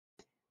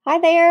Hi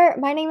there,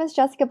 my name is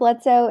Jessica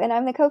Bledsoe, and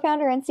I'm the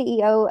co-founder and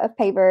CEO of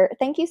Pavr.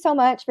 Thank you so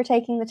much for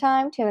taking the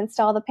time to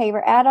install the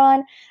Pavr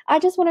add-on. I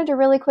just wanted to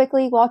really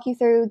quickly walk you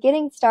through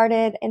getting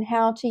started and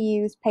how to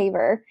use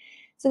Pavr.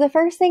 So the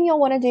first thing you'll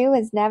want to do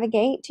is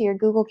navigate to your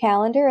Google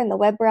Calendar in the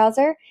web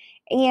browser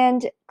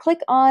and click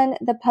on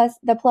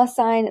the plus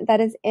sign that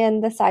is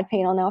in the side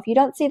panel. Now, if you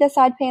don't see the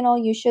side panel,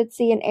 you should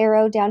see an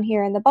arrow down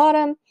here in the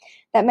bottom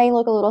that may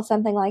look a little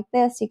something like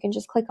this. You can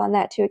just click on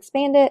that to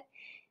expand it.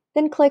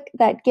 Then click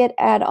that Get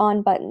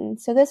Add-on button.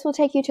 So this will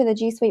take you to the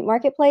G Suite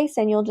Marketplace,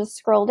 and you'll just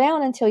scroll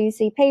down until you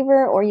see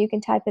Pavr, or you can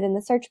type it in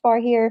the search bar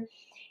here.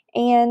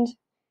 And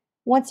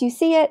once you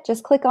see it,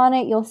 just click on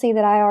it. You'll see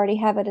that I already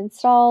have it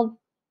installed,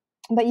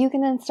 but you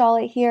can install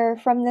it here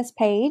from this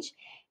page.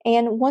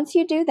 And once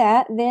you do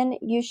that, then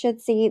you should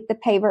see the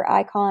Pavr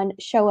icon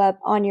show up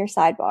on your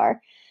sidebar.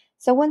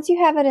 So once you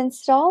have it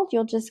installed,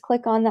 you'll just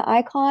click on the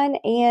icon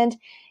and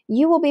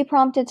you will be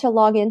prompted to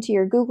log into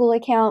your Google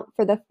account.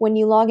 When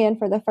you log in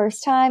for the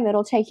first time,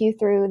 it'll take you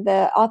through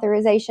the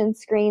authorization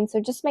screen.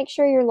 So just make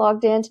sure you're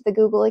logged into the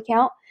Google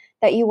account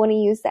that you want to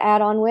use the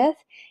add-on with.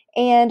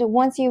 And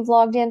once you've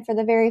logged in for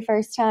the very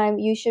first time,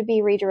 you should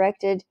be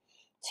redirected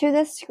to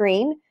this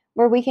screen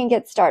where we can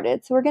get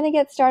started. So we're going to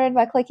get started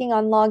by clicking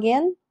on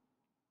Login.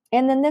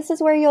 And then this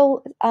is where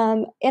you'll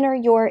enter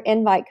your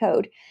invite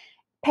code.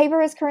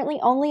 Pavr is currently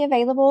only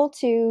available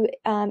to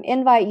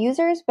invite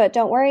users, but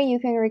don't worry,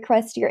 you can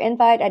request your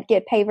invite at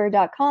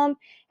getpavr.com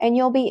and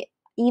you'll be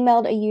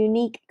emailed a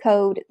unique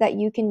code that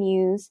you can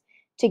use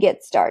to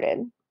get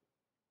started.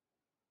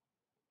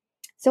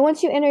 So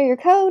once you enter your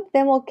code,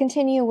 then we'll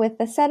continue with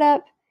the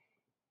setup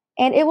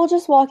and it will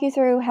just walk you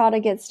through how to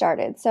get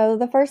started. So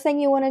the first thing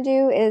you want to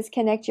do is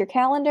connect your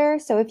calendar.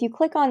 So if you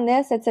click on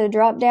this, it's a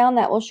drop down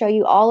that will show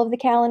you all of the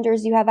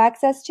calendars you have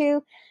access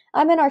to.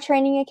 I'm in our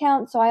training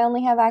account, so I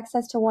only have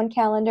access to one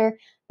calendar,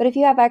 but if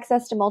you have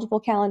access to multiple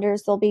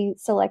calendars, they'll be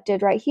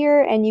selected right here,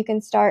 and you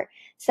can start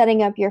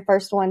setting up your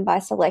first one by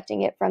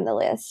selecting it from the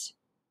list.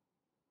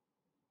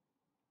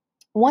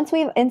 Once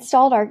we've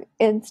installed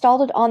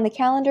it on the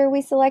calendar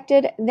we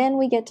selected, then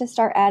we get to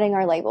start adding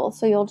our labels.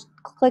 So you'll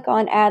click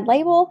on Add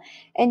Label,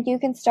 and you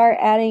can start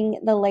adding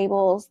the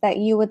labels that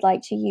you would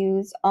like to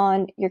use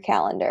on your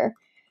calendar.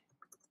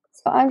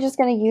 So I'm just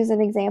going to use an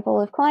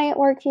example of client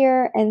work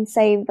here and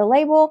save the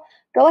label.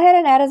 Go ahead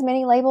and add as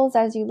many labels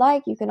as you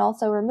like. You can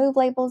also remove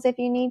labels if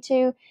you need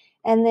to,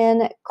 and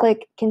then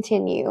click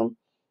Continue.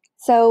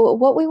 So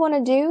what we want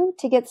to do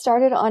to get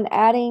started on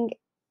adding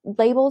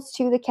labels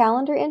to the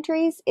calendar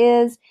entries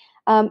is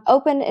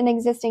open an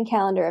existing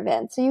calendar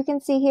event. So you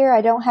can see here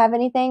I don't have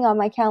anything on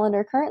my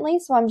calendar currently,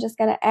 so I'm just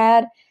going to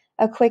add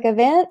a quick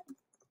event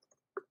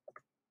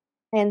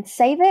and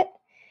save it.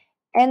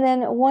 And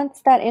then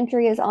once that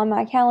entry is on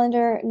my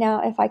calendar, now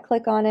if I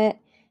click on it,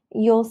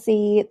 you'll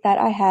see that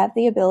I have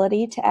the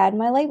ability to add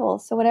my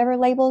labels. So whatever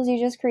labels you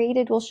just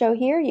created will show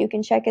here. You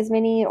can check as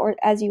many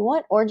as you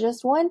want or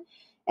just one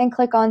and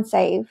click on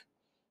Save.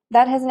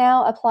 That has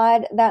now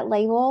applied that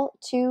label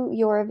to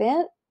your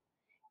event.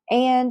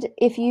 And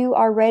if you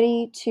are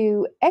ready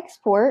to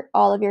export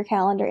all of your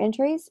calendar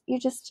entries, you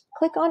just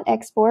click on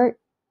Export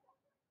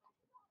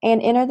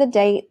and enter the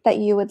date that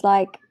you would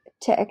like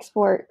to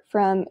export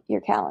from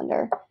your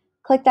calendar.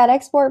 Click that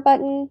export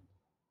button.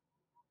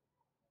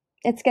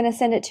 It's going to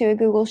send it to a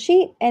Google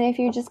Sheet, and if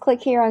you just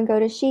click here on Go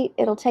to Sheet,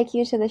 it'll take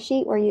you to the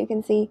sheet where you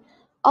can see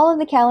all of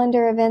the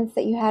calendar events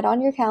that you had on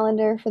your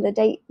calendar for the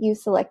date you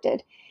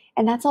selected.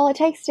 And that's all it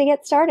takes to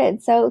get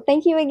started. So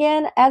thank you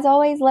again. As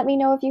always, let me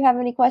know if you have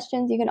any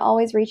questions. You can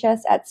always reach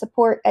us at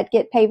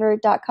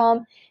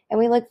support@getpavr.com, and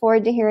we look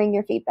forward to hearing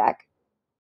your feedback.